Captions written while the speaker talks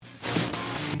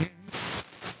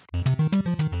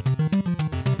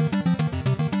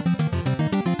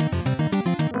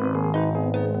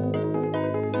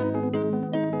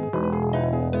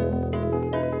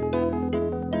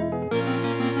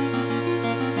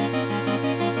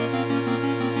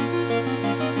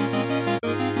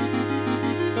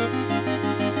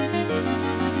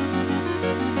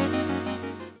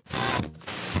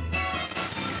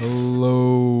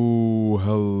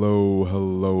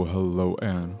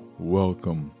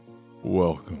Welcome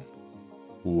to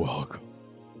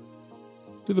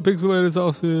the Pixelated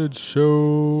Sausage Show.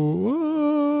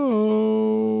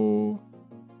 Whoa.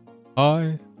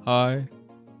 Hi. I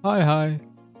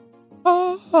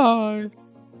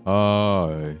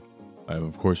am,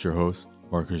 of course, your host,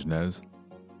 Marcus Nez.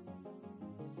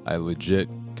 I legit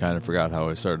kind of forgot how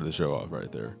I started the show off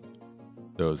right there.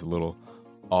 So it was a little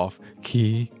off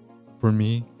key for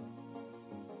me.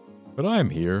 But I am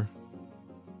here.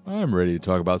 I'm ready to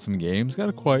talk about some games.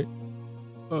 Got quite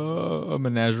a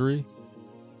menagerie.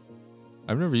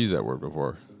 I've never used that word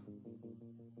before.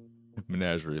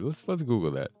 Menagerie. Let's Google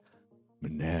that.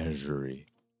 Menagerie.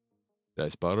 Did I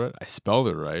spell it right? I spelled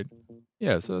it right.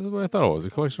 Yeah, so that's what I thought it was. A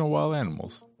collection of wild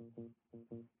animals.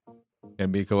 Can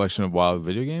it be a collection of wild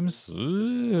video games?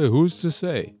 Who's to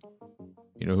say?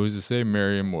 You know, who's to say?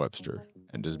 Merriam-Webster.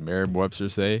 And does Merriam-Webster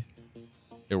say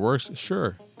it works?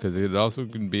 Sure, because it also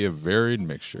can be a varied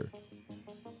mixture.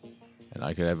 And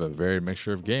I could have a varied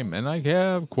mixture of game. And I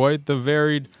have quite the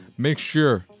varied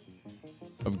mixture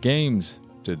of games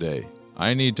today.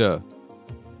 I need to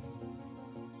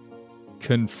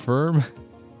confirm.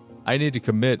 I need to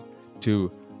commit to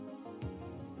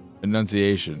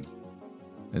enunciation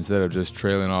instead of just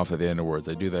trailing off at the end of words.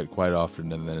 I do that quite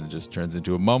often, and then it just turns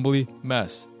into a mumbly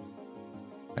mess.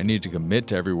 I need to commit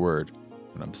to every word.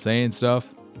 When I'm saying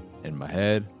stuff in my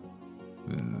head,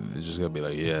 it's just going to be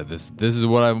like, yeah, this is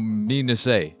what I mean to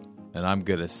say, and I'm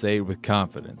going to say it with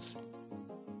confidence.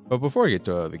 But before I get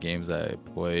to the games I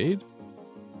played,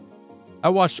 I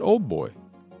watched Old Boy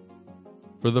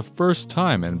for the first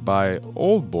time, and by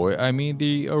Old Boy, I mean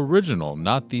the original,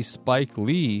 not the Spike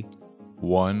Lee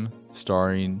one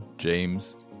starring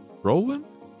James Brolin?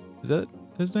 Is that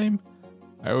his name?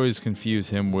 I always confuse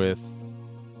him with...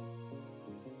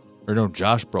 Or no,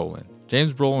 Josh Brolin.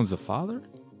 James Brolin's the father?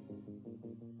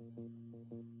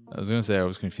 I was going to say I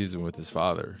was confusing with his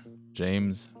father.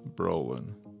 James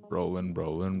Brolin. Brolin.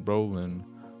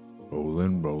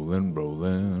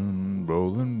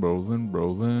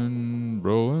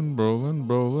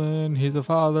 He's a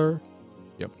father.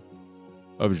 Yep.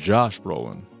 Of Josh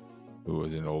Brolin, who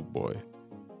was an Old Boy.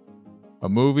 A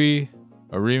movie,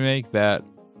 a remake that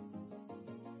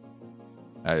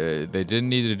they didn't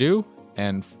need to do.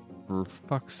 And for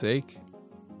fuck's sake,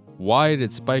 why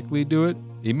did Spike Lee do it?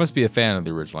 He must be a fan of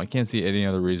the original. I can't see any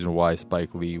other reason why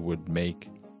Spike Lee would remake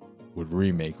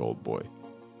Old Boy.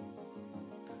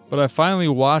 But I finally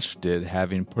watched it,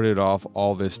 having put it off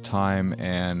all this time,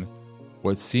 and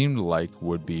what seemed like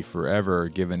would be forever,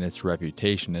 given its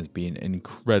reputation as being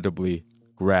incredibly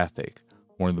graphic.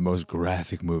 One of the most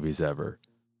graphic movies ever.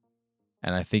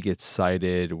 And I think it's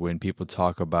cited when people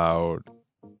talk about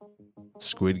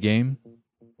Squid Game,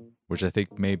 which I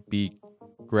think may be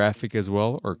graphic as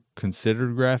well, or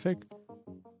considered graphic.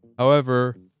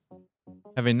 However,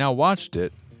 having now watched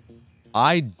it,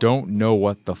 I don't know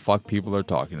what the fuck people are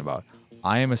talking about.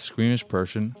 I am a squeamish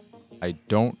person. I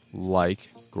don't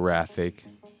like graphic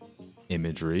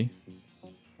imagery.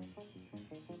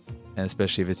 And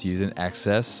especially if it's used in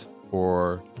excess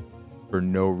or for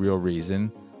no real reason.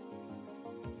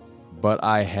 But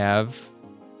I have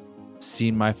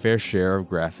seen my fair share of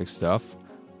graphic stuff.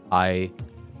 I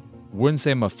wouldn't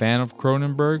say I'm a fan of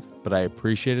Cronenberg, but I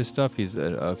appreciate his stuff. He's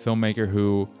a filmmaker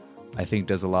who I think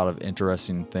does a lot of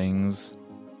interesting things,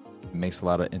 makes a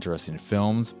lot of interesting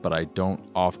films, but I don't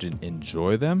often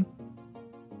enjoy them.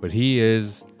 But he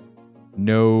is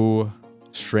no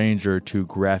stranger to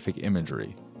graphic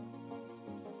imagery.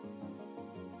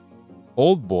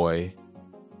 Old Boy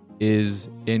is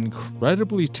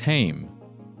incredibly tame,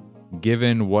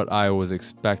 given what I was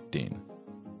expecting.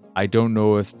 I don't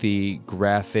know if the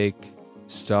graphic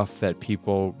stuff that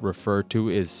people refer to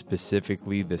is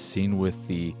specifically the scene with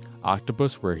the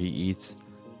octopus where he eats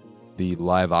the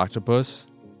live octopus,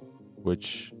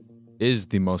 which is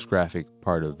the most graphic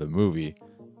part of the movie.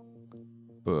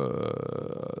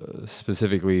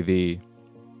 Specifically the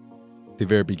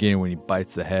very beginning when he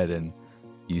bites the head and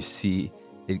you see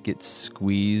it gets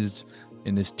squeezed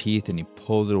in his teeth and he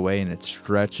pulls it away and it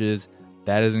stretches.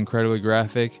 That is incredibly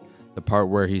graphic. The part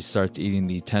where he starts eating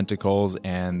the tentacles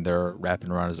and they're wrapping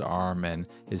around his arm and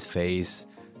his face,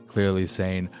 clearly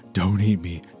saying, "Don't eat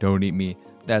me, don't eat me."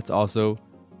 That's also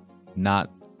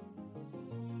not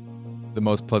the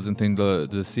most pleasant thing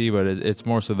to see, but it's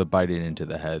more so the biting into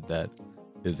the head that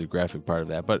is the graphic part of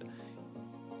that. But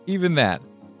even that,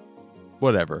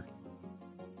 whatever.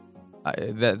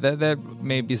 That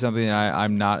may be something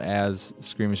I'm not as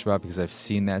squeamish about because I've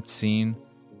seen that scene.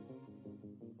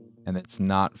 And it's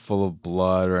not full of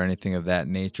blood or anything of that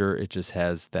nature. It just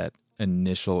has that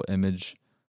initial image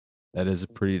that is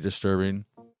pretty disturbing.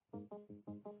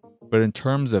 But in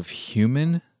terms of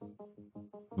human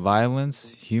violence,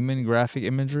 human graphic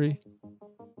imagery,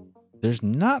 there's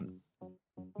not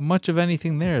much of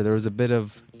anything there. There was a bit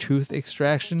of tooth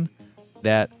extraction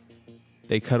that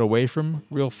they cut away from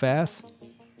real fast.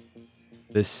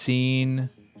 The scene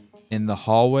in the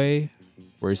hallway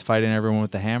where he's fighting everyone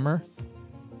with the hammer,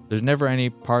 there's never any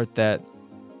part that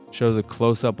shows a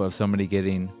close-up of somebody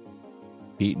getting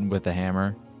beaten with a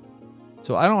hammer.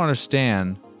 So I don't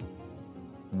understand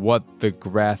what the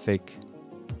graphic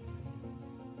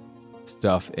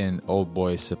stuff in Old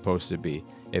Boy is supposed to be.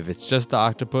 If it's just the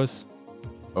octopus,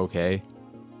 okay.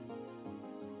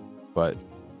 But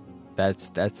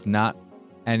that's not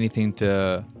anything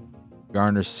to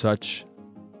garner such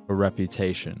a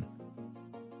reputation.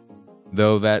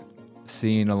 Though that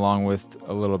scene, along with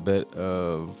a little bit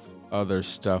of other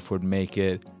stuff, would make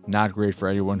it not great for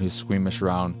anyone who's squeamish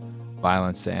around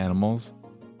violence to animals.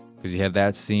 Because you have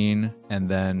that scene, and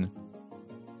then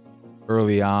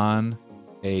early on,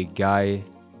 a guy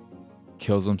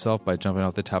kills himself by jumping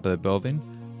off the top of the building,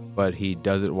 but he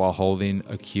does it while holding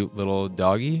a cute little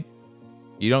doggy.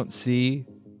 You don't see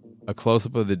a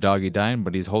close-up of the doggy dying,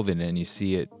 but he's holding it, and you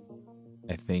see it,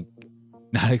 I think,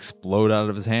 not explode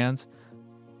out of his hands.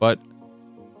 But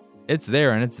it's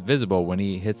there, and it's visible when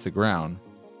he hits the ground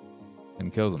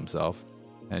and kills himself.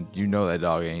 And you know that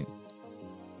dog ain't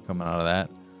coming out of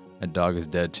that. That dog is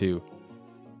dead too.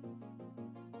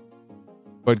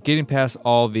 But getting past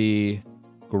all the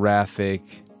graphic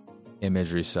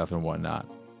imagery stuff and whatnot,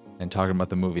 and talking about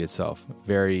the movie itself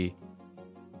very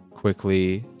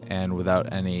quickly and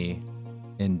without any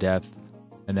in-depth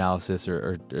analysis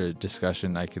or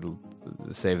discussion, I could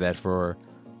save that for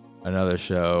another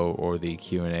show or the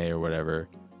Q&A or whatever.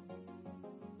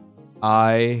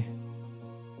 I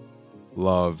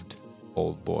loved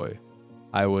Old Boy.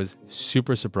 I was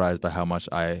super surprised by how much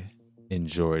I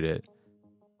enjoyed it.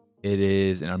 It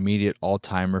is an immediate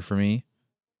all-timer for me.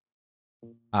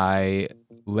 I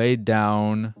laid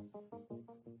down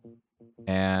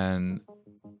and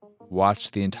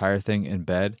watched the entire thing in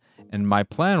bed, and my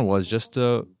plan was just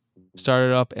to start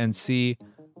it up and see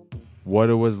what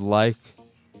it was like,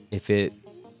 if it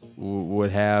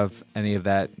would have any of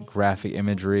that graphic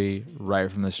imagery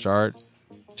right from the start,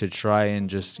 to try and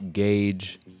just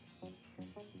gauge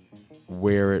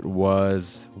where it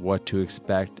was, what to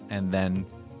expect, and then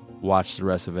watch the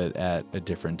rest of it at a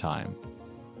different time.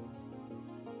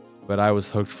 But I was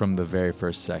hooked from the very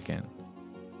first second,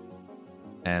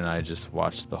 and I just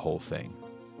watched the whole thing,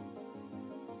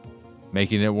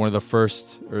 making it one of the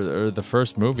first, or the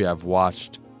first movie I've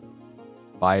watched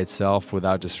by itself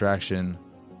without distraction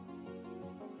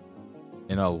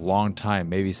in a long time,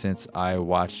 maybe since I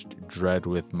watched Dread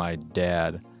with my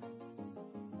dad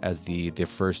as the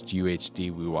first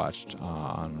UHD we watched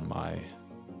on my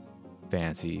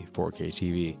fancy 4K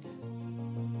TV.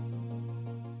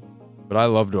 But I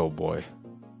loved Old Boy.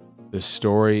 The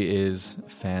story is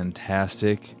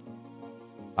fantastic.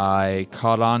 I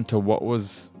caught on to what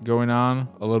was going on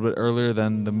a little bit earlier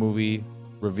than the movie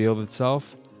revealed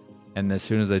itself. And as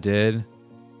soon as I did,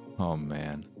 oh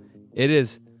man. It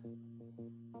is...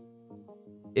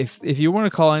 If you want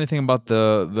to call anything about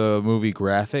the movie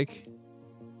graphic,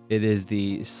 it is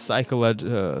the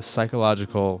psychological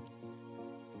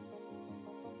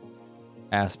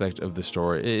aspect of the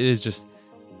story. It is just...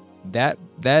 That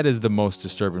is the most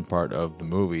disturbing part of the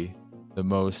movie. The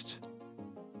most...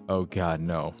 Oh God,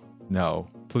 no. No.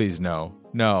 Please, no.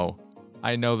 No.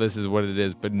 I know this is what it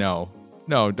is, but no.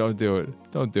 No, don't do it.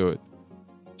 Don't do it.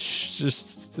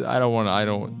 Just... I don't want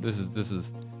to... This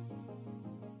is...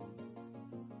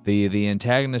 The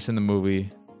antagonist in the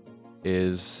movie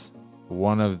is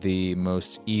one of the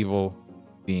most evil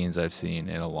beings I've seen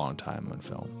in a long time on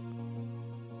film.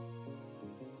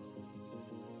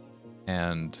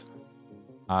 And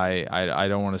I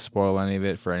don't want to spoil any of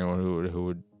it for anyone who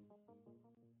would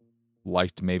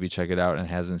like to maybe check it out and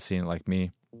hasn't seen it like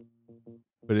me.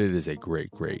 But it is a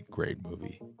great, great, great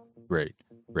movie. Great,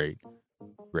 great,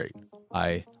 great.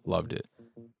 I loved it.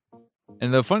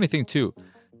 And the funny thing too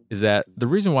is that the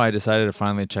reason why I decided to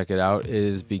finally check it out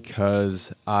is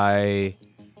because I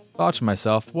thought to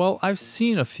myself, well, I've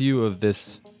seen a few of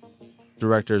this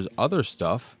director's other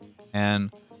stuff, and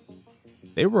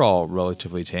they were all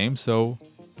relatively tame, so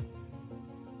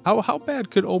how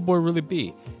bad could Old Boy really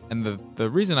be? And the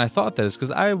reason I thought that is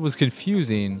because I was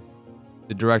confusing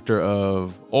the director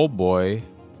of Old Boy,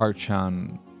 Park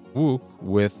Chan-wook,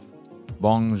 with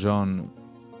Bong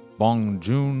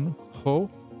Joon-ho.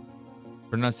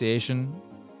 Pronunciation,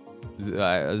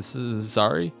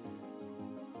 sorry.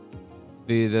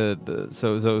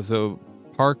 So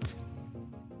Park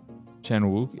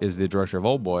Chan-wook is the director of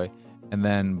Oldboy, and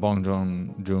then Bong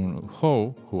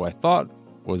Joon-ho, who I thought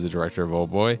was the director of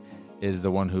Oldboy, is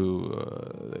the one who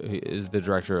is the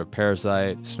director of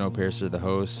Parasite, Snowpiercer, The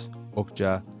Host,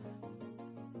 Okja.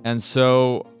 And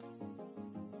so,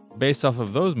 based off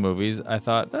of those movies, I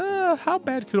thought, how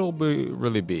bad could Oldboy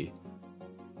really be?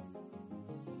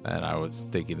 And I was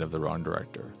thinking of the wrong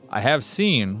director. I have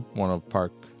seen one of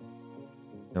Park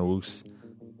Chan-wook's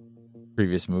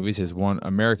previous movies, his one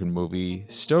American movie,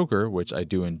 Stoker, which I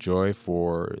do enjoy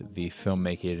for the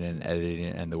filmmaking and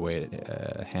editing and the way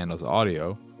it handles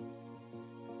audio.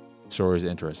 Story is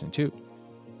interesting too.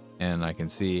 And I can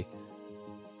see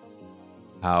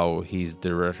how he's the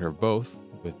director of both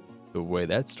with the way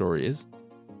that story is.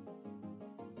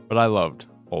 But I loved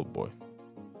Oldboy.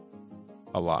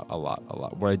 A lot.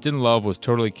 What I didn't love was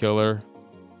Totally Killer.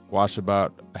 Watched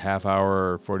about a half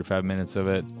hour, 45 minutes of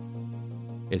it.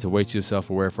 It's way too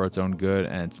self-aware for its own good,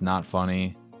 and it's not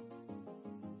funny.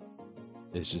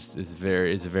 It's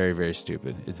very, very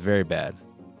stupid. It's very bad.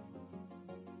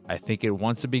 I think it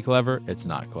wants to be clever. It's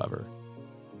not clever.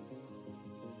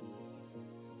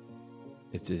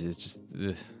 It's just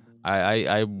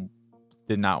I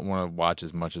did not want to watch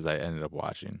as much as I ended up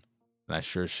watching, and I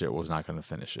sure shit was not going to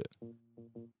finish it.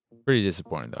 Pretty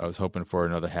disappointed though. I was hoping for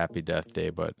another Happy Death Day,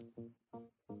 but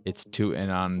it's too in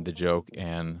on the joke,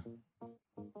 and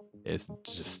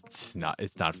it's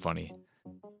not funny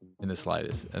in the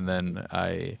slightest. And then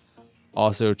I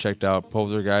also checked out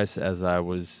Poltergeist as I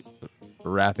was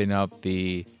wrapping up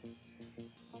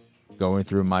going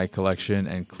through my collection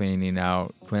and clearing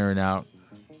out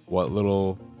what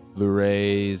little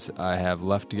Blu-rays I have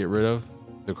left to get rid of.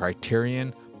 The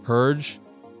Criterion Purge,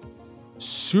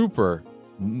 super.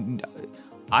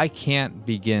 I can't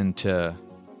begin to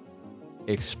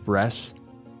express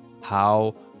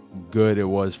how good it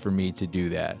was for me to do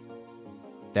that.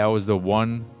 That was the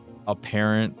one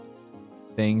apparent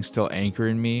thing still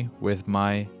anchoring me with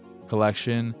my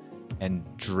collection and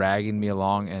dragging me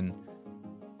along and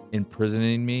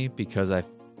imprisoning me, because I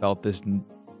felt this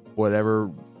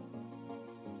whatever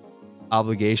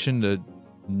obligation to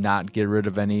not get rid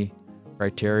of any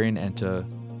Criterion and to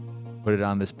put it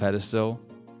on this pedestal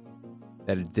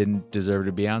that it didn't deserve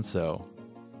to be on. So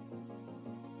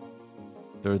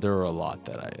there were a lot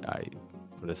that I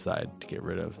put aside to get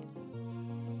rid of.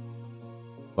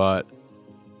 But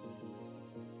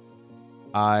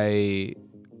I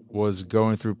was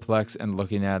going through Plex and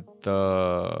looking at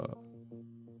the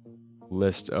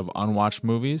list of unwatched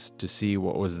movies to see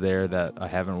what was there that I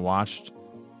haven't watched.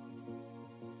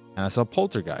 And I saw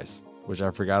Poltergeist, which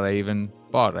I forgot I even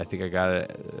bought. I think I got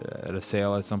it at a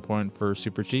sale at some point for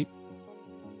super cheap,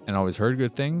 and always heard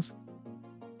good things.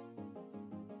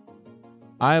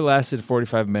 I lasted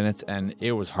 45 minutes, and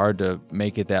it was hard to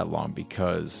make it that long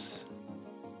because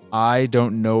I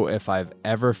don't know if I've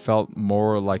ever felt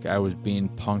more like I was being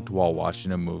punked while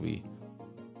watching a movie.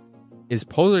 Is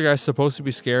Poltergeist supposed to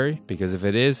be scary? Because if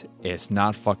it is, it's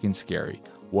not fucking scary.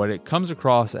 What it comes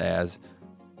across as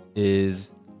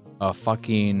is a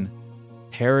fucking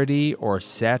parody or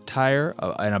satire,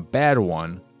 and a bad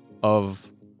one, of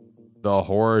the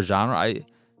horror genre.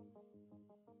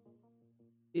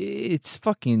 It's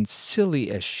fucking silly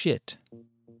as shit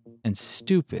and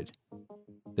stupid.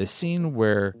 The scene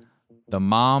where the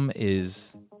mom where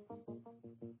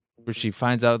she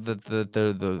finds out that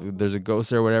there's a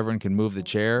ghost there or whatever and can move the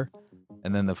chair,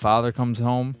 and then the father comes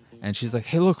home and she's like,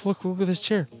 "Hey, look at this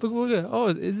chair. Look at it. Oh,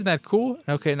 isn't that cool?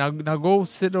 Okay, now go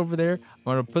sit over there. I'm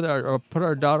gonna put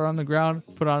our daughter on the ground,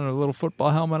 put on a little football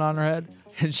helmet on her head,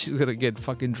 and she's gonna get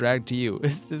fucking dragged to you.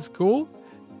 Is this cool?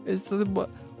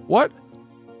 What?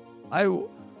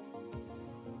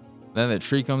 Then the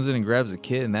tree comes in and grabs the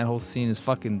kid, and that whole scene is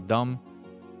fucking dumb.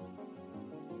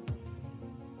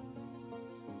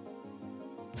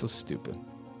 So stupid.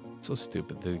 So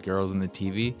stupid. The girls in the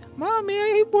TV.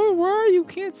 Mommy, where are you?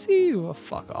 Can't see you. Oh,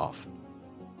 fuck off.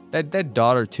 That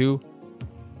daughter, too.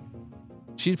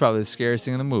 She's probably the scariest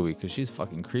thing in the movie because she's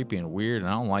fucking creepy and weird,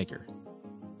 and I don't like her.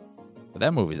 But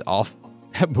that movie's awful.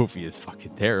 That movie is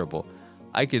fucking terrible.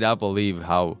 I could not believe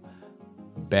how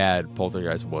bad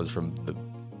Poltergeist was from the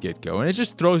get-go. And it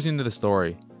just throws you into the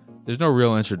story. There's no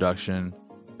real introduction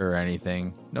or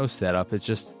anything. No setup. It's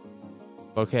just,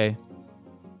 okay,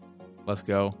 let's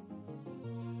go.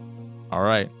 All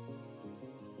right.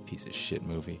 Piece of shit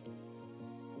movie.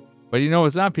 But you know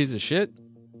what's not a piece of shit?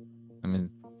 I mean,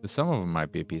 some of them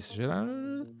might be a piece of shit.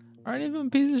 Aren't even a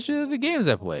piece of shit of the games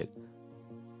I played.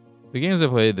 The games I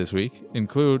played this week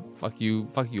include Fuck You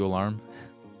Alarm.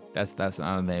 That's not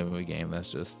the name of a game.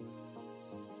 That's just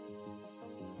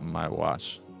my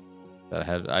watch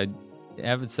that I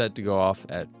have it set to go off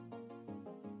at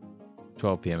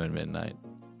 12 p.m. and midnight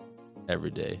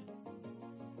every day.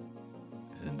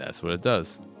 And that's what it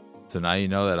does. So now you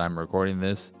know that I'm recording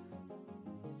this.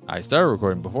 I started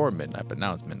recording before midnight, but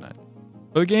now it's midnight.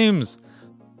 For the games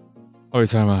we're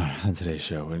talking about on today's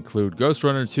show include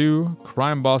Ghostrunner 2,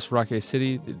 Crime Boss Rocket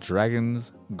City, the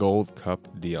Dragon's Gold Cup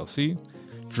DLC,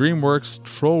 DreamWorks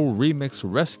Troll Remix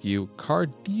Rescue Car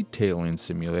Detailing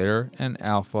Simulator, and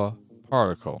Alpha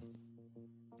Particle.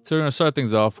 So we're going to start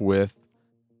things off with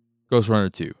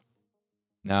Ghostrunner 2.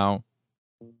 Now,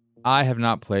 I have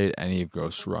not played any of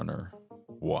Ghostrunner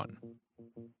 1.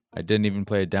 I didn't even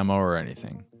play a demo or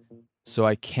anything. So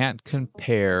I can't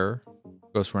compare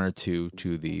Ghostrunner 2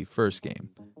 to the first game.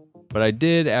 But I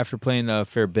did, after playing a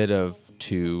fair bit of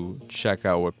 2, check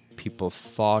out what people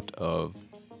thought of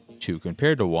 2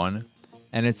 compared to 1.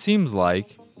 And it seems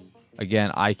like,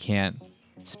 again, I can't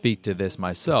speak to this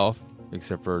myself,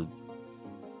 except for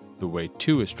the way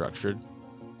 2 is structured.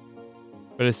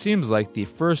 But it seems like the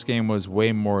first game was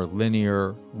way more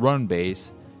linear run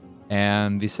base,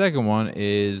 and the second one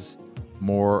is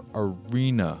more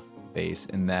arena base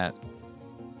in that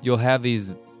you'll have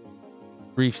these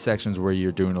brief sections where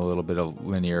you're doing a little bit of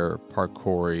linear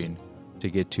parkouring to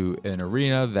get to an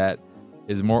arena that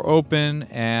is more open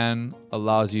and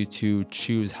allows you to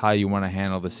choose how you want to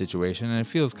handle the situation. And it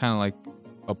feels kind of like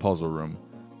a puzzle room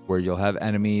where you'll have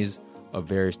enemies of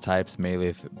various types,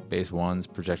 melee-based ones,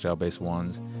 projectile-based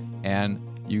ones, and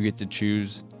you get to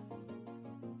choose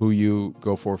who you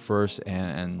go for first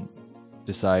and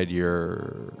decide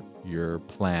your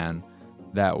plan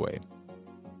that way.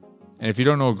 And if you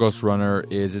don't know what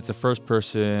Ghostrunner is, it's a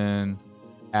first-person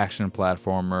action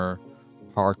platformer,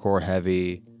 parkour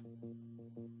heavy,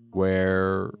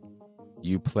 where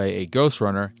you play a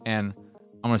Ghostrunner. And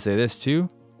I'm going to say this too.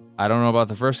 I don't know about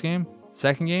the first game.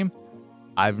 Second game,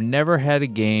 I've never had a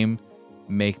game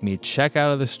make me check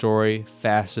out of the story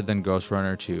faster than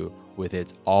Ghostrunner 2 with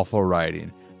its awful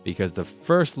writing. Because the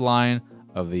first line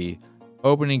of the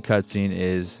opening cutscene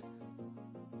is,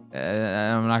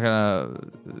 I'm not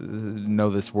going to know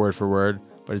this word for word,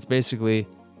 but it's basically,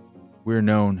 we're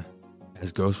known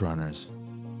as Ghostrunners.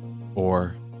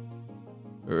 Or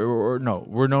no,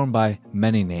 we're known by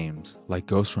many names, like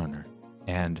Ghostrunner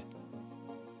and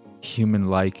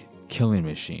Human-like Killing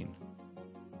Machine.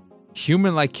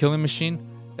 Human-like Killing Machine?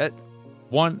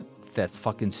 That's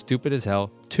fucking stupid as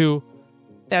hell. 2,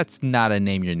 that's not a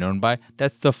name you're known by.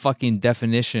 That's the fucking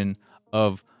definition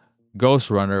of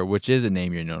Ghostrunner, which is a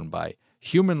name you're known by.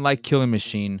 Human-like Killing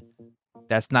Machine,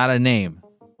 that's not a name.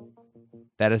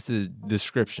 That is a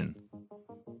description.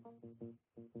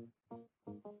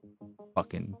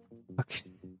 Fucking.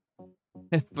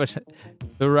 But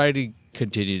the writing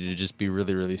continued to just be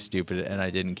really, really stupid, and I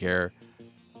didn't care.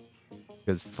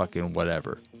 Because fucking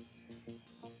whatever.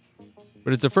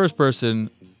 But it's a first-person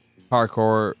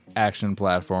parkour action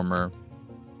platformer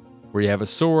where you have a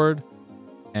sword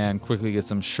and quickly get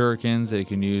some shurikens that you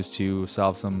can use to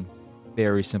solve some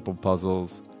very simple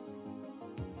puzzles,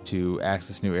 to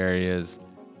access new areas,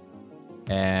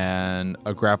 and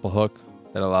a grapple hook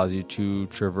that allows you to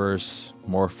traverse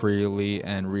more freely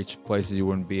and reach places you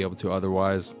wouldn't be able to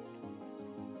otherwise.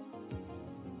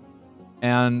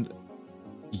 And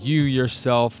you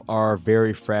yourself are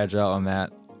very fragile in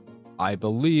that I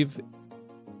believe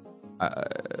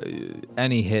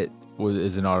any hit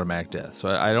is an automatic death. So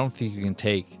I don't think you can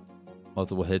take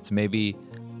multiple hits. Maybe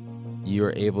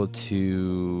you're able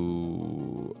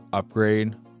to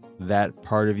upgrade that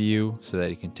part of you so that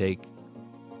you can take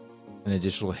an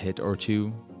additional hit or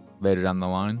 2 later down the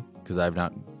line. Because I've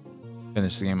not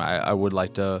finished the game. I would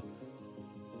like to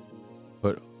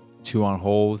put 2 on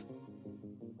hold,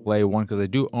 play 1 because I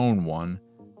do own 1,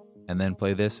 and then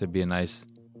play this. It'd be a nice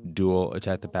dual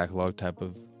attack the backlog type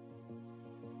of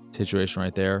situation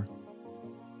right there.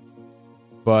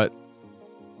 But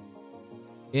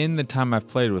in the time I've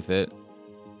played with it,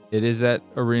 it is that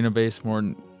arena-based, more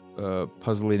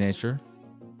puzzly nature.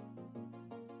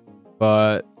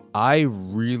 But I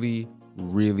really,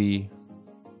 really,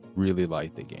 really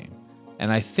like the game.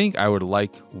 And I think I would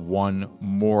like 1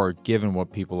 more given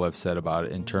what people have said about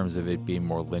it in terms of it being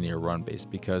more linear run-based.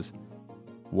 Because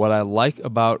what I like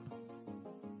about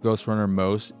Ghostrunner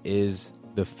most is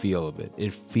the feel of it.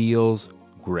 It feels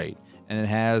great. And it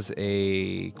has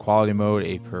a quality mode,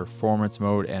 a performance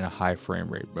mode, and a high frame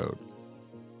rate mode.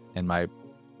 And my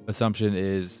assumption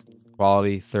is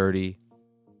quality 30,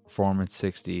 performance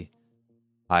 60,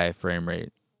 high frame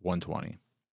rate 120.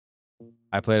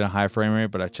 I played on high frame rate,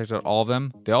 but I checked out all of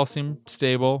them. They all seem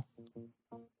stable.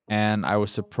 And I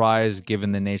was surprised,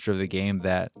 given the nature of the game,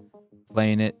 that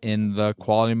playing it in the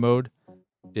quality mode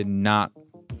did not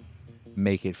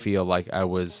make it feel like I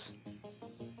was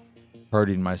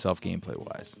hurting myself gameplay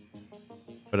wise.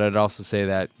 But I'd also say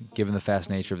that given the fast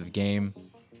nature of the game,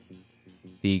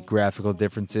 the graphical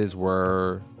differences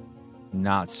were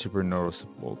not super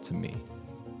noticeable to me.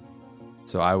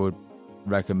 So I would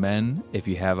recommend, if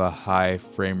you have a high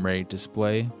frame rate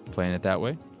display, playing it that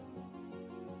way.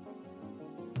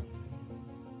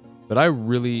 But I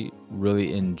really,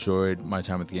 really enjoyed my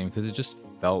time with the game because it just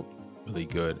felt really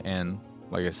good. And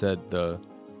like I said,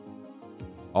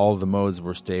 all of the modes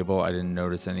were stable. I didn't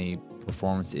notice any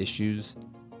performance issues.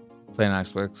 Playing on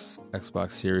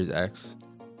Xbox Series X.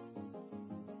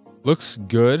 Looks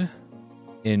good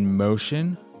in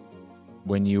motion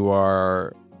when you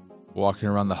are walking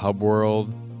around the hub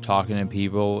world, talking to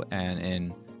people,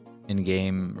 and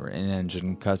in-game or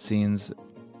in-engine cutscenes.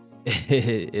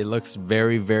 It looks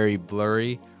very, very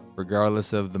blurry,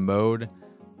 regardless of the mode,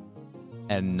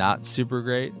 and not super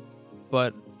great.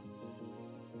 But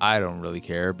I don't really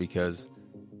care because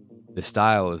the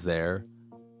style is there.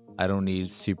 I don't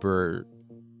need super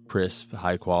crisp,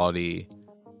 high quality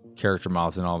character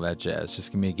models and all that jazz.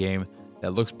 Just give me a game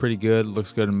that looks pretty good,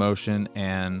 looks good in motion,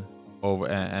 and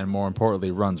more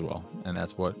importantly, runs well. And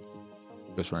that's what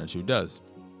Ghostrunner 2 does.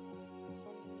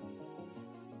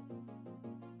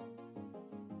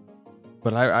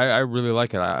 But I really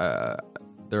like it.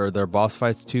 There are boss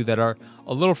fights too that are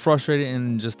a little frustrating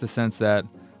in just the sense that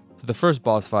the first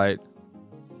boss fight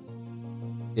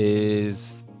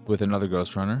is with another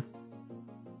Ghostrunner.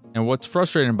 And what's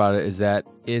frustrating about it is that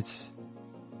it's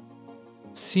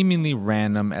seemingly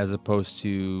random as opposed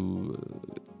to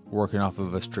working off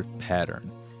of a strict pattern.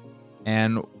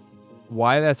 And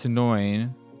why that's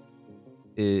annoying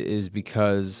is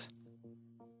because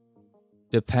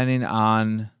depending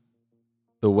on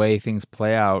the way things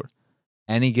play out,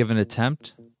 any given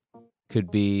attempt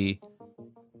could be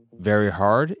very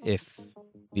hard if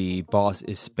the boss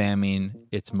is spamming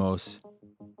its most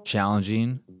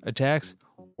challenging attacks,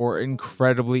 or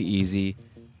incredibly easy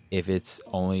if it's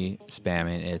only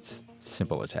spamming its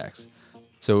simple attacks.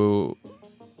 So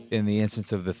in the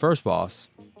instance of the first boss,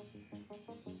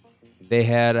 they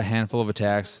had a handful of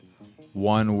attacks,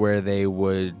 one where they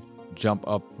would jump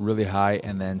up really high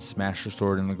and then smash your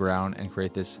sword in the ground and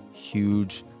create this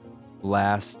huge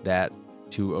blast that,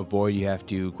 to avoid, you have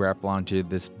to grapple onto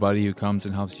this buddy who comes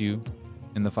and helps you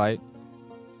in the fight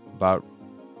about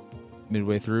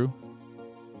midway through,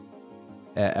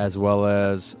 as well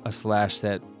as a slash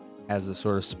that has a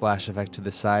sort of splash effect to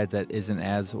the side that isn't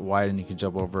as wide and you can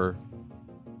jump over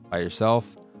by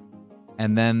yourself.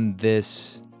 And then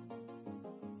this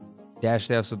dash,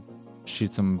 they also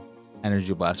shoot some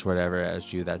energy blast or whatever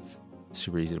at you. That's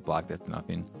super easy to block. That's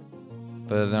nothing.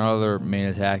 But then our other main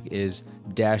attack is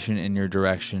dashing in your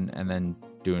direction and then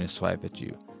doing a swipe at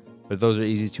you. But those are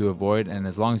easy to avoid, and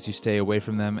as long as you stay away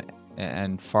from them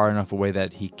and far enough away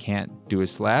that he can't do a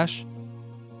slash,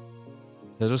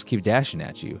 they'll just keep dashing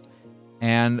at you.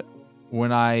 And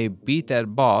when I beat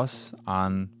that boss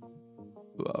on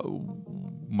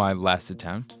my last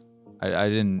attempt, I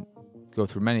didn't go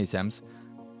through many attempts,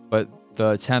 but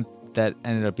the attempt that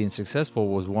ended up being successful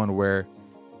was one where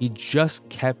he just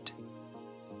kept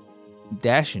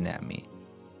dashing at me.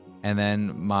 And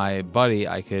then my buddy,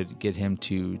 I could get him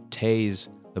to tase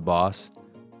the boss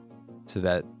so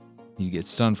that he'd get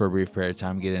stunned for a brief period of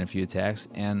time, get in a few attacks,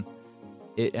 and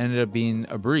it ended up being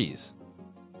a breeze.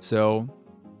 So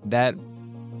that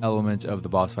element of the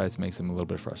boss fights makes him a little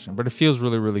bit frustrating. But it feels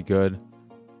really, really good.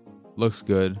 Looks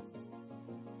good.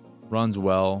 Runs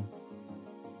well.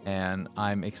 And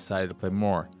I'm excited to play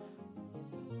more.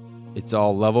 It's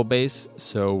all level based,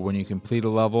 so when you complete a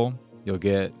level, you'll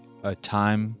get a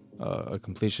time, a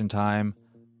completion time,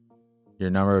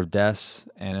 your number of deaths,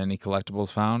 and any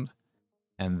collectibles found.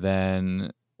 And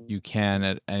then you can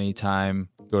at any time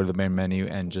go to the main menu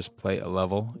and just play a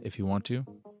level if you want to,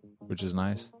 which is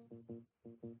nice.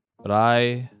 But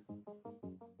I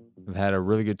have had a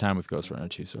really good time with Ghostrunner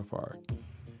 2 so far,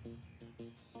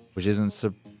 which isn't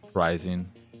surprising.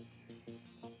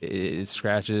 It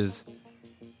scratches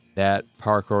that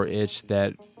parkour itch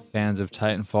that fans of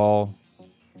Titanfall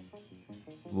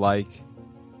like,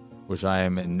 which I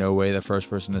am in no way the first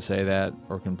person to say that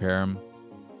or compare them.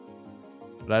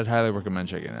 But I'd highly recommend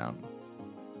checking it out.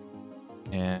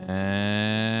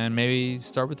 And maybe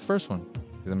start with the first one,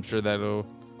 because I'm sure that'll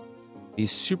be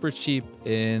super cheap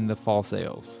in the fall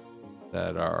sales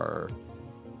that are,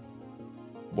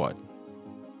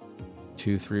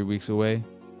 2-3 weeks away?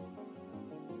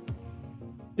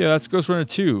 Yeah, that's Ghostrunner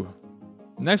 2.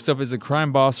 Next up is the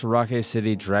crime boss Rocket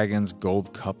City Dragons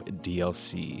Gold Cup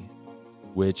DLC,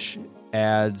 which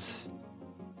adds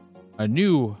a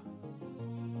new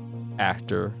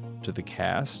actor to the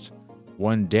cast,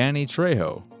 one Danny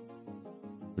Trejo,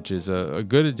 which is a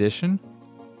good addition.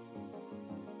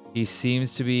 He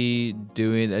seems to be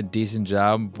doing a decent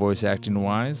job voice acting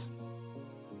wise.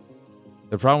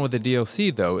 The problem with the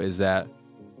DLC, though, is that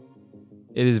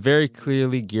it is very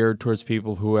clearly geared towards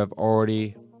people who have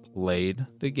already played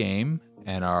the game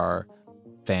and are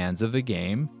fans of the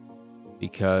game,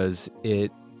 because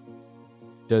it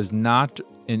does not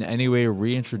in any way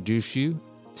reintroduce you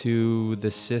to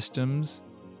the systems,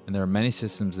 and there are many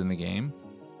systems in the game.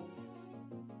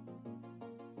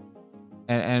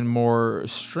 And more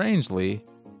strangely,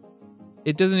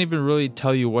 it doesn't even really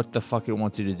tell you what the fuck it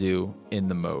wants you to do in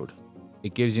the mode.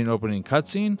 It gives you an opening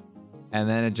cutscene, and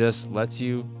then it just lets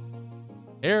you,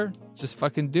 here, just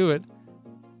fucking do it.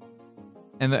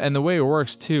 And the way it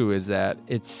works too is that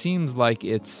it seems like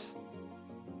it's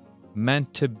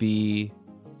meant to be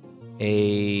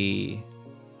a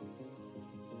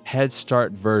head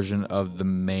start version of the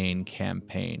main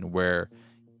campaign, where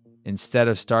instead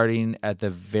of starting at the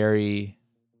very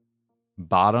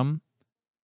bottom,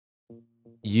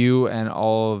 you and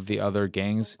all of the other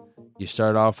gangs, you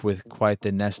start off with quite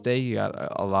the nest egg. You got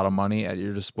a lot of money at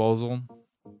your disposal.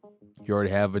 You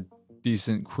already have a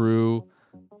decent crew,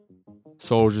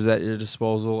 soldiers at your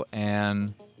disposal,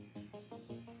 and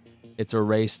it's a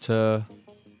race to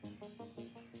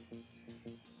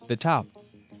the top.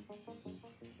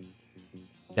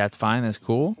 That's fine, that's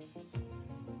cool.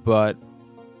 But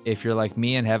if you're like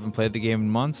me and haven't played the game in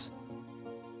months,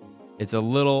 it's a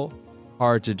little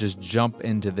hard to just jump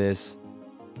into this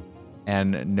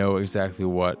and know exactly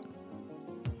what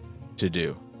to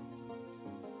do.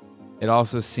 It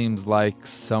also seems like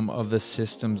some of the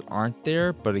systems aren't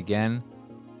there, but again,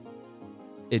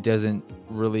 it doesn't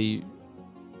really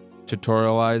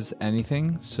tutorialize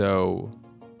anything, so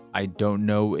I don't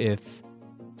know if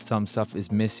some stuff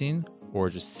is missing or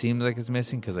just seems like it's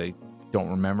missing because I don't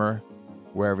remember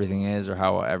where everything is or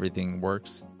how everything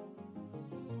works.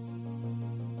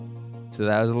 So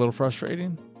that was a little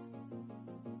frustrating.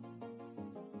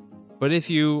 But if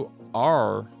you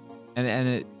are, and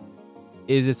it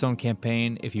is its own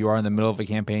campaign, if you are in the middle of a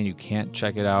campaign, you can't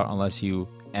check it out unless you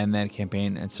end that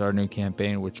campaign and start a new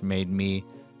campaign, which made me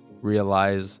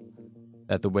realize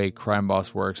that the way Crime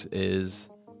Boss works is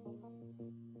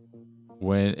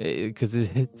because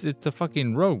it's a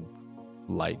fucking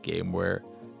roguelite game where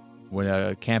when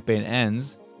a campaign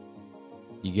ends,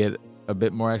 you get a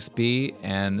bit more XP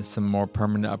and some more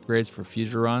permanent upgrades for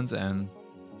future runs, and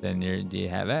then you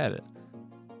have at it.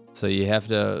 So you have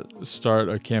to start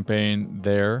a campaign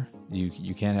there.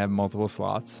 You can't have multiple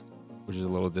slots, which is a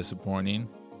little disappointing.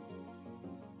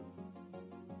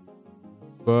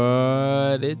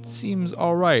 But it seems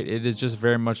alright. It is just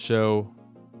very much so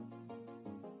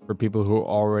for people who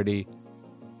already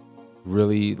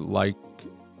really like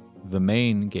the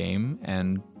main game,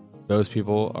 and those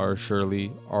people are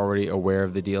surely already aware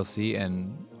of the DLC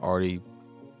and already...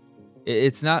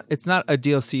 It's not a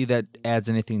DLC that adds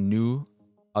anything new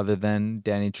other than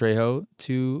Danny Trejo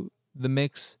to the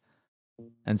mix.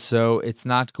 And so it's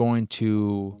not going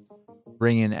to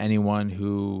bring in anyone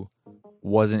who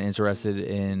wasn't interested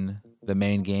in the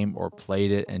main game or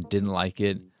played it and didn't like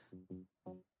it.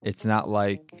 It's not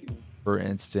like, for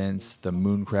instance, the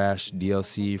Moon Crash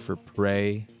DLC for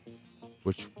Prey,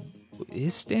 which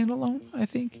is standalone, I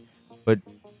think, but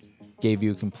gave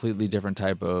you a completely different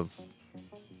type of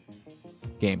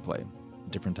gameplay,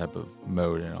 different type of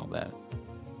mode and all that.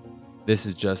 This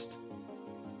is just,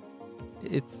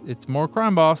 it's more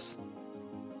Crime Boss,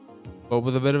 but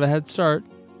with a bit of a head start.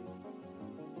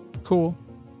 Cool.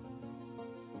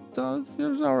 So it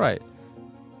was all right.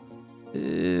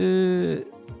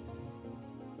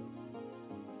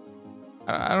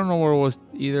 I don't know what it was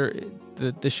either.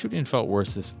 The shooting felt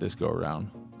worse this go around.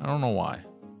 I don't know why.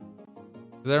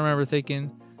 Because I remember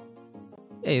thinking,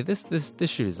 hey, this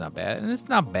shoot is not bad, and it's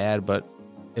not bad, but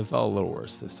it felt a little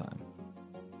worse this time.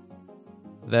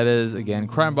 That is, again,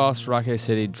 Crime Boss Rocket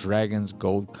City Dragons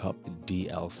Gold Cup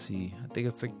DLC. I think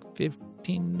it's like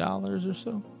 $15 or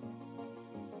so.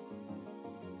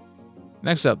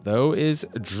 Next up, though, is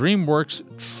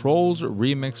DreamWorks Trolls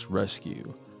Remix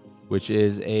Rescue, which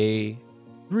is a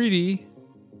 3D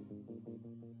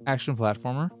action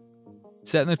platformer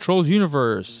set in the Trolls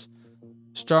universe,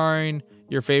 starring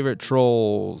your favorite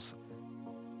trolls.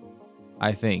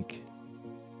 I think.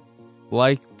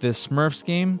 Like the Smurfs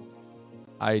game,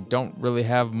 I don't really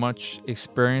have much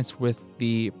experience with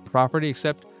the property,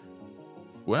 except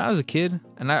when I was a kid,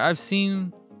 and I've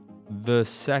seen the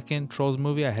second Trolls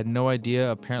movie. I had no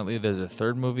idea. Apparently there's a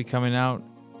third movie coming out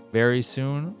very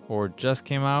soon, or just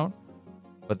came out.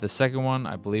 But the second one,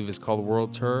 I believe, is called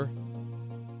World Tour.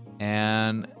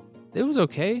 And it was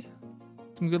okay.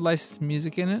 Some good licensed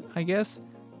music in it, I guess.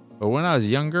 But when I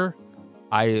was younger,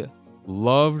 I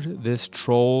loved this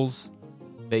Trolls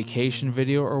vacation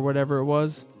video or whatever it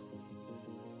was.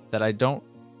 That I don't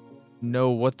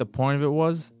know what the point of it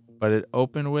was. But it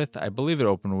opened with, I believe it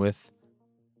opened with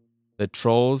the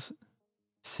Trolls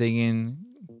singing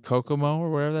Kokomo or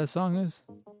whatever that song is.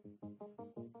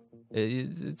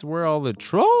 It's where all the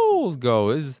trolls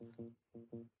go.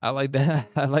 I like that.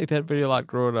 I like that video a lot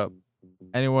growing up.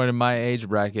 Anyone in my age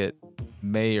bracket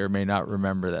may or may not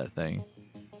remember that thing.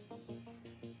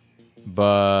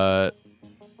 But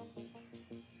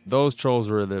those trolls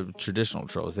were the traditional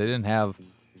trolls. They didn't have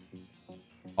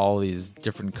all these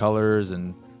different colors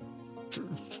and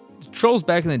trolls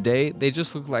back in the day. They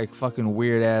just looked like fucking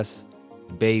weird ass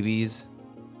babies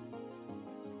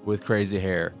with crazy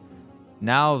hair.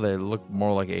 Now they look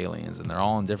more like aliens, and they're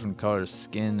all in different colors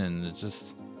skin, and it's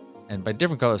just, and by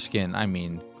different color skin, I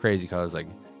mean crazy colors like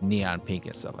neon pink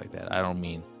and stuff like that. I don't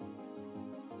mean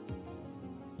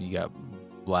you got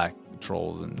black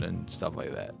trolls and stuff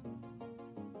like that.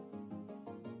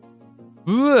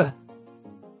 Ugh.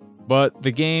 But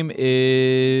the game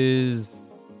is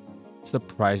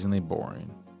surprisingly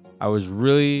boring. I was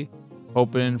really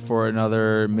hoping for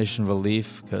another Mission of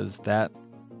Leaf because that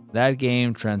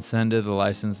game transcended the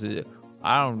license.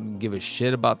 I don't give a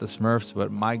shit about the Smurfs,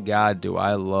 but my God, do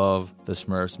I love the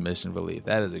Smurfs Mission of Leaf.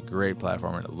 That is a great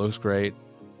platform, and it looks great.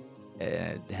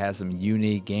 And it has some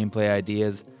unique gameplay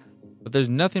ideas, but there's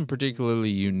nothing particularly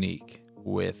unique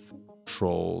with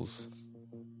Trolls.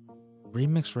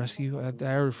 Remix Rescue? I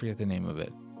already forget the name of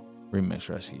it. Remix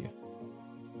Rescue.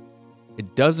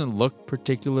 It doesn't look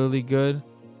particularly good.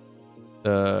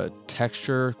 The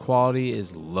texture quality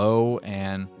is low,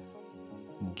 and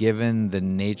given the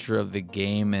nature of the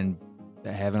game and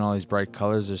having all these bright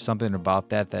colors, there's something about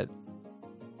that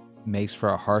makes for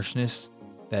a harshness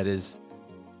that is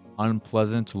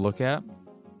unpleasant to look at.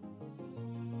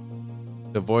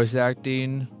 The voice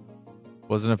acting,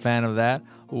 wasn't a fan of that.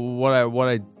 What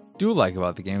I do like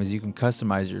about the game is you can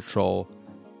customize your troll,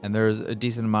 and there's a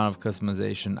decent amount of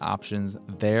customization options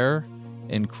there,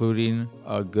 including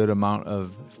a good amount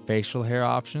of facial hair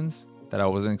options that I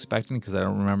wasn't expecting because I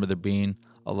don't remember there being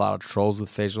a lot of trolls with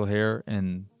facial hair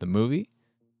in the movie.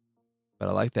 But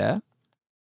I like that.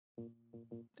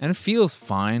 And it feels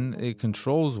fine. It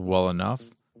controls well enough.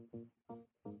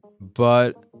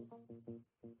 But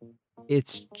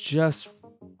it's just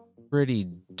pretty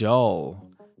dull.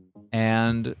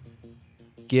 And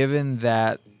given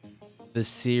that the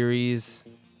series,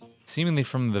 seemingly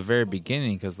from the very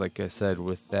beginning, because like I said,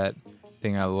 with that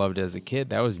thing I loved as a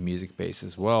kid, that was music-based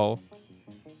as well.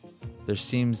 There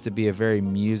seems to be a very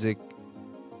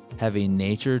music-heavy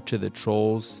nature to the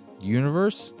Trolls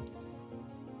universe.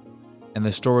 And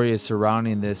the story is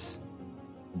surrounding this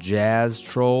jazz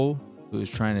troll who's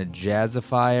trying to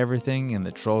jazzify everything, and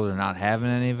the trolls are not having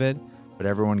any of it, but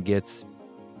everyone gets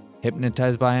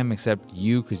hypnotized by him except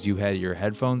you, because you had your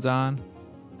headphones on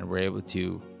and were able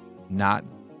to not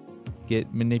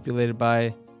get manipulated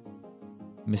by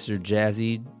Mr.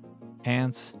 Jazzy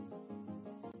Pants.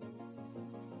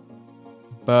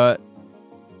 But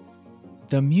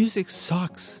the music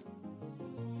sucks.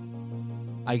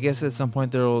 I guess at some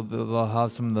point they'll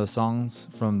have some of the songs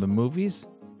from the movies.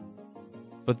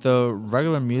 But the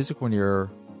regular music when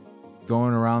you're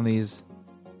going around these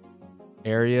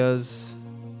areas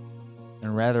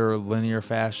in rather linear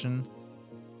fashion,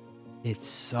 it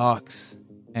sucks.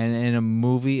 And in a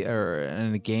movie or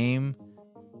in a game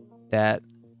that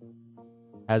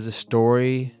has a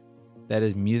story that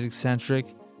is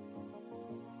music-centric,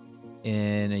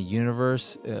 in a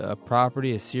universe, a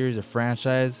property, a series, a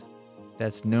franchise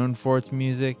that's known for its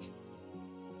music,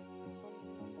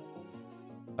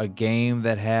 a game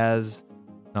that has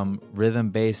some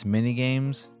rhythm-based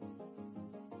minigames,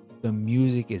 the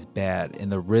music is bad.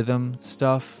 And the rhythm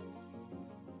stuff,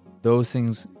 those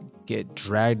things get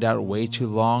dragged out way too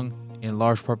long, in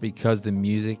large part because the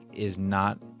music is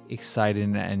not exciting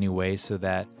in any way, so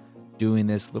that doing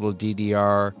this little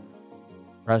DDR,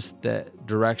 press the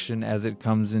direction as it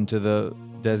comes into the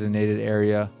designated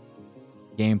area,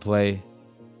 gameplay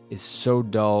is so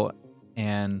dull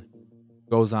and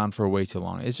goes on for way too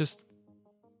long. It's just,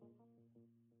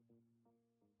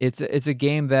 it's a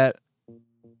game that,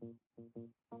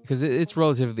 because it's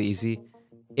relatively easy,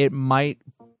 it might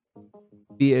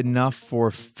be enough for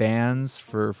fans,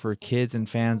 for kids and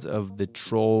fans of the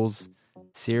Trolls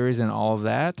series and all of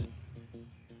that,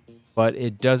 but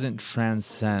it doesn't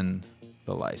transcend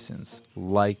the license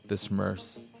like the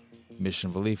Smurfs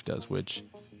Mission of Leaf does, which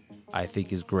I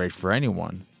think is great for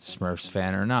anyone, Smurfs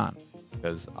fan or not,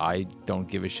 because I don't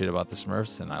give a shit about the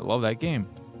Smurfs and I love that game.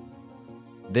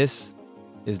 This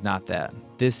is not that.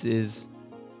 This is,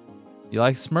 you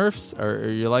like Smurfs or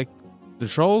you like the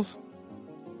Trolls?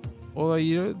 Well,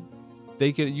 you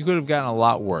could have gotten a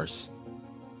lot worse.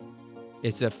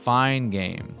 It's a fine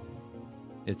game.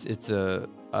 It's a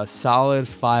solid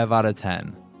 5 out of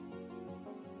 10.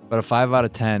 But a 5 out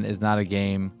of 10 is not a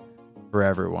game for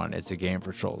everyone. It's a game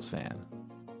for Trolls fan.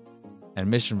 And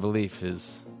Mission Belief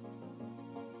is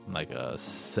like a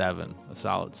 7, a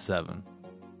solid 7,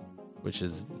 which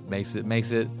makes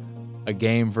it a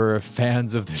game for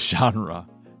fans of the genre.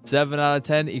 7 out of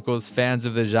 10 equals fans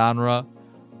of the genre.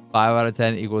 5 out of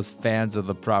 10 equals fans of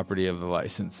the property of the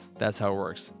license. That's how it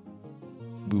works.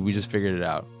 We just figured it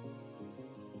out.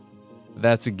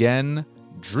 That's again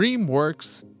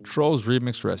DreamWorks Trolls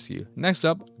Remix Rescue. Next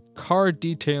up, Car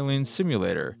Detailing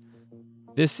Simulator.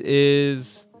 This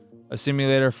is a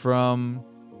simulator from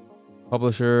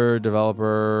publisher,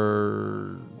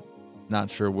 developer, not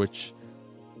sure which,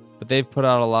 but they've put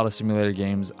out a lot of simulator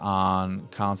games on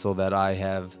console that I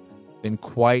have been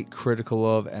quite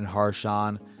critical of and harsh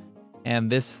on.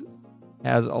 And this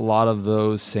has a lot of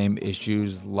those same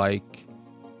issues, like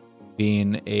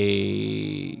being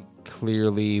a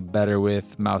clearly better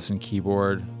with mouse and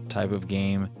keyboard type of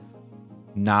game,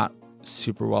 not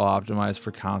super well optimized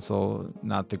for console,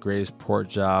 not the greatest port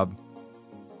job,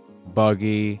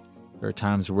 buggy. There are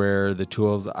times where the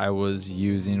tools I was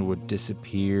using would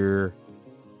disappear,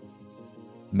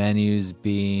 menus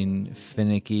being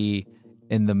finicky.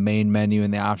 In the main menu,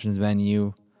 in the options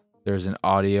menu, there's an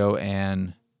audio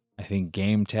and I think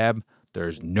game tab.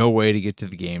 There's no way to get to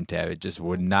the game tab. It just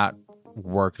would not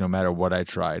work no matter what I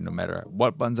tried, no matter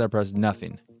what buttons I pressed,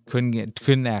 nothing.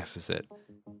 Couldn't access it.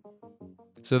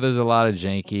 So there's a lot of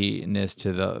jankiness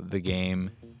to the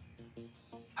game.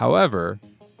 However,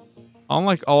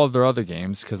 unlike all of their other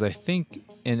games, because I think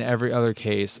in every other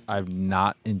case I've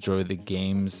not enjoyed the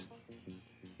games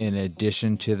in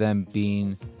addition to them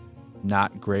being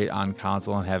not great on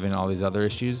console and having all these other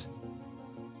issues,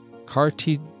 Car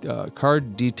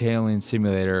Detailing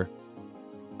Simulator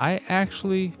I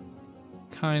actually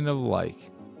kind of like.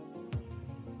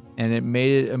 And it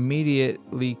made it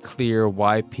immediately clear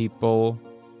why people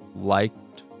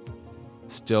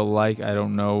still like, I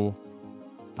don't know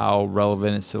how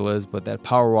relevant it still is, but that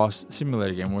Power Wash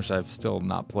Simulator game, which I've still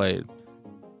not played,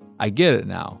 I get it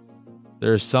now.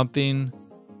 There's something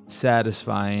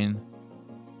satisfying,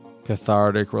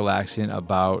 cathartic, relaxing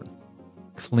about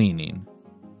cleaning.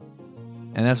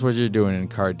 And that's what you're doing in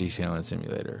Car Detailing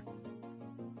Simulator.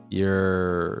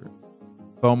 You're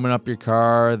foaming up your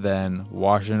car, then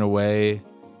washing away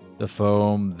the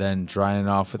foam, then drying it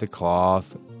off with a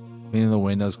cloth, cleaning the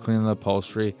windows, cleaning the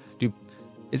upholstery. Dude,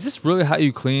 is this really how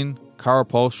you clean car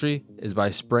upholstery? Is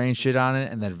by spraying shit on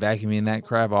it and then vacuuming that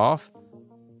crap off?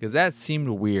 Because that seemed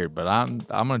weird, but I'm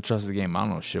gonna trust the game. I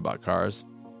don't know shit about cars.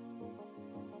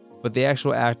 But the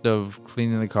actual act of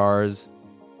cleaning the cars,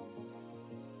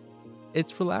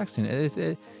 it's relaxing.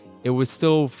 It would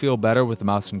still feel better with the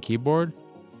mouse and keyboard,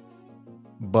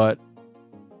 but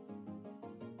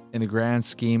in the grand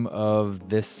scheme of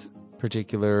this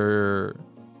particular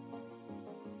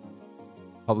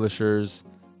publisher's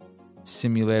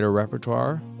simulator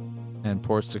repertoire and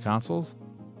ports to consoles,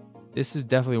 this is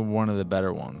definitely one of the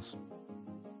better ones.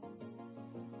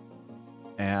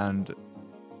 And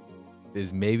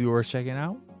is maybe worth checking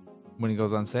out when it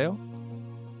goes on sale.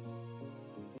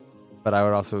 But I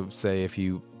would also say if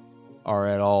you are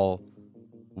at all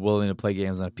willing to play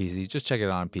games on a PC, just check it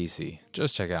out on PC.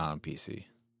 Just check it out on PC.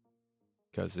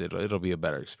 Because it'll be a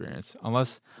better experience.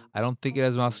 Unless, I don't think it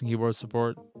has mouse and keyboard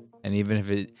support. And even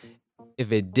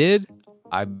if it did,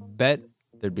 I bet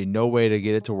there'd be no way to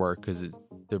get it to work, because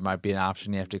there might be an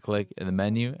option you have to click in the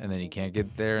menu, and then you can't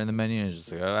get there in the menu, and it's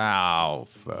just like, oh,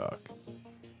 fuck.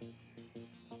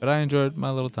 But I enjoyed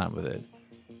my little time with it.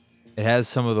 It has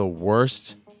some of the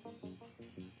worst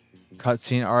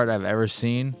cutscene art I've ever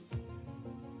seen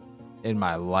in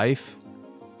my life.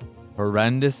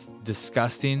 Horrendous,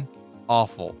 disgusting,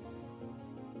 awful.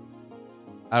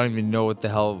 I don't even know what the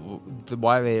hell,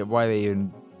 why they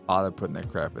even bother putting that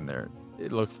crap in there.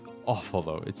 It looks awful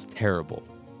though. It's terrible.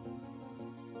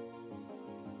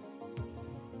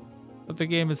 But the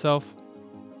game itself,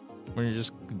 when you're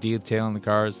just detailing the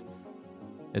cars,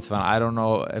 it's fun. I don't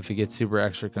know if it gets super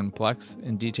extra complex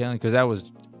in detailing, because that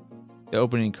was the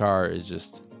opening car is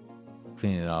just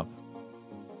cleaning it up.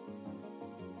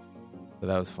 But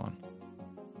that was fun.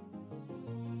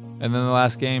 And then the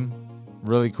last game,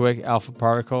 really quick, Alpha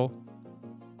Particle.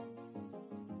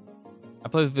 I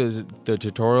played the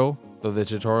tutorial, though the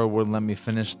tutorial wouldn't let me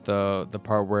finish the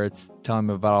part where it's telling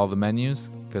me about all the menus,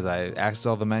 because I accessed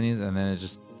all the menus and then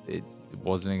it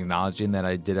wasn't acknowledging that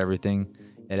I did everything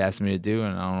it asked me to do,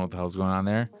 and I don't know what the hell's going on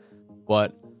there.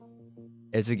 But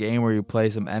it's a game where you play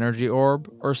some energy orb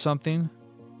or something,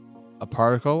 a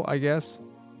particle, I guess,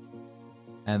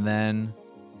 and then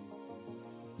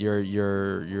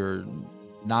you're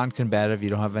non-combative. You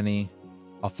don't have any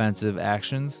offensive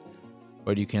actions,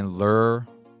 but you can lure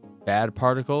bad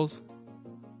particles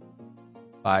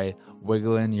by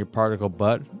wiggling your particle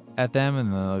butt at them,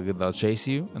 and they'll chase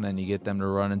you, and then you get them to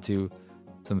run into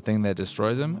something that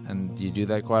destroys them, and you do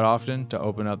that quite often to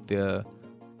open up the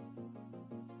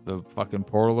fucking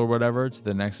portal or whatever to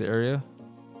the next area.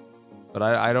 But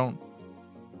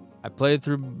I played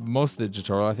through most of the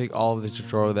tutorial. I think all of the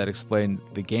tutorial that explained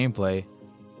the gameplay,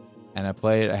 and I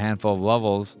played a handful of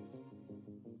levels.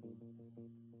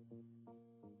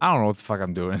 I don't know what the fuck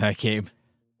I'm doing in that game.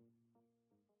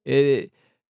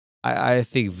 I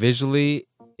think visually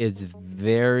it's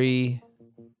very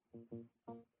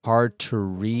hard to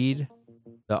read.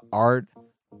 The art,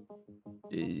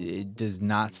 it does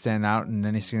not stand out in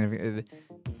any significant.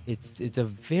 It's a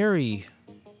very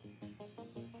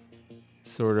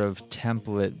sort of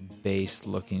template based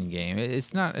looking game.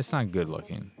 It's not good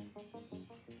looking.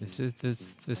 It's just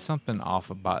there's something off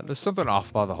about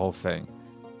the whole thing.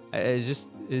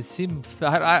 It seems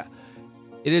it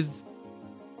is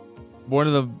one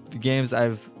of the games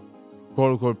I've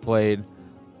quote unquote played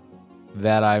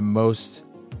that I'm most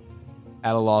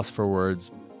at a loss for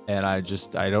words, and I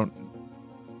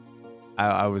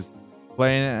was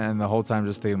playing it and the whole time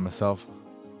just thinking to myself,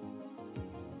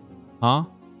 huh?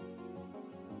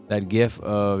 That gif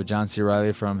of John C.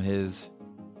 Reilly from his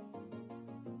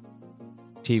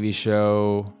TV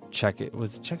show Check It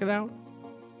Out?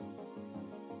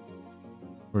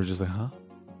 We're just like,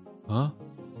 huh?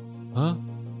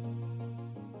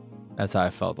 That's how I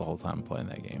felt the whole time playing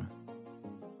that game.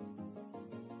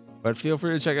 But feel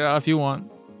free to check it out if you want.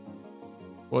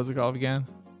 What was it called again?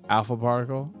 Alpha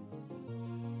Particle?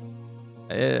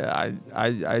 I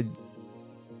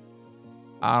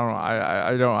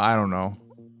don't know.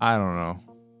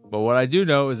 But what I do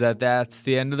know is that that's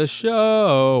the end of the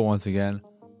show. Once again,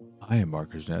 I am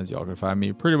Marcus Nez. Y'all can find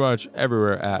me pretty much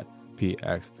everywhere at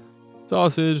PX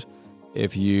Sausage.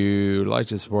 If you'd like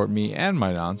to support me and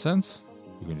my nonsense,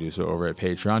 you can do so over at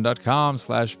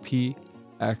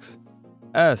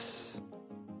patreon.com/PXS.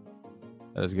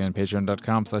 That is again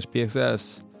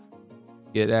patreon.com/PXS.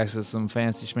 Get access to some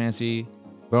fancy schmancy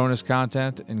bonus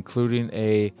content, including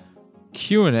a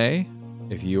Q&A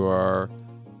if you are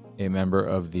a member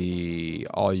of the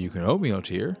all-you-can-oatmeal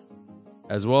tier,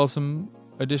 as well as some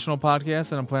additional podcasts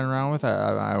that I'm playing around with.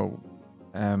 I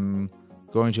am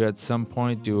going to at some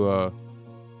point do a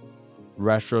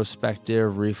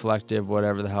retrospective, reflective,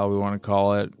 whatever the hell we want to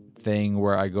call it, thing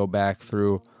where I go back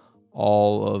through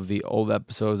all of the old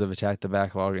episodes of Attack the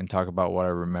Backlog and talk about what I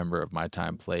remember of my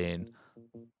time playing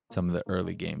some of the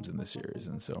early games in the series,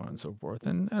 and so on and so forth,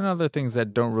 and other things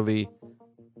that don't really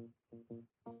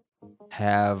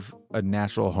have a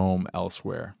natural home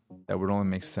elsewhere that would only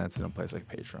make sense in a place like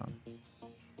Patreon.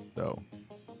 So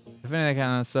if any of that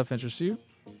kind of stuff interests you,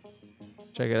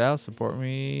 check it out, support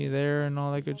me there and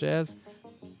all that good jazz.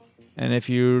 And if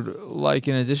you'd like,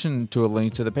 in addition to a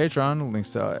link to the Patreon,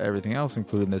 links to everything else,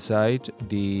 including the site,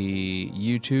 the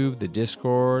YouTube, the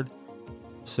Discord,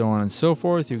 so on and so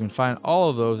forth, you can find all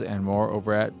of those and more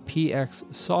over at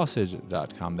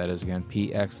pxsausage.com. That is, again,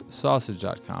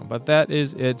 pxsausage.com. But that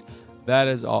is it. That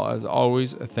is all. As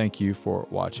always, thank you for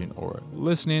watching or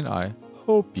listening. I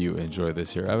hope you enjoy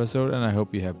this here episode, and I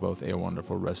hope you have both a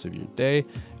wonderful rest of your day,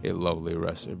 a lovely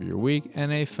rest of your week,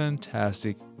 and a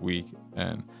fantastic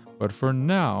weekend. But for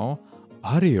now,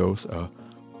 adios,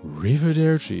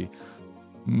 arrivederci,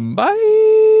 bye!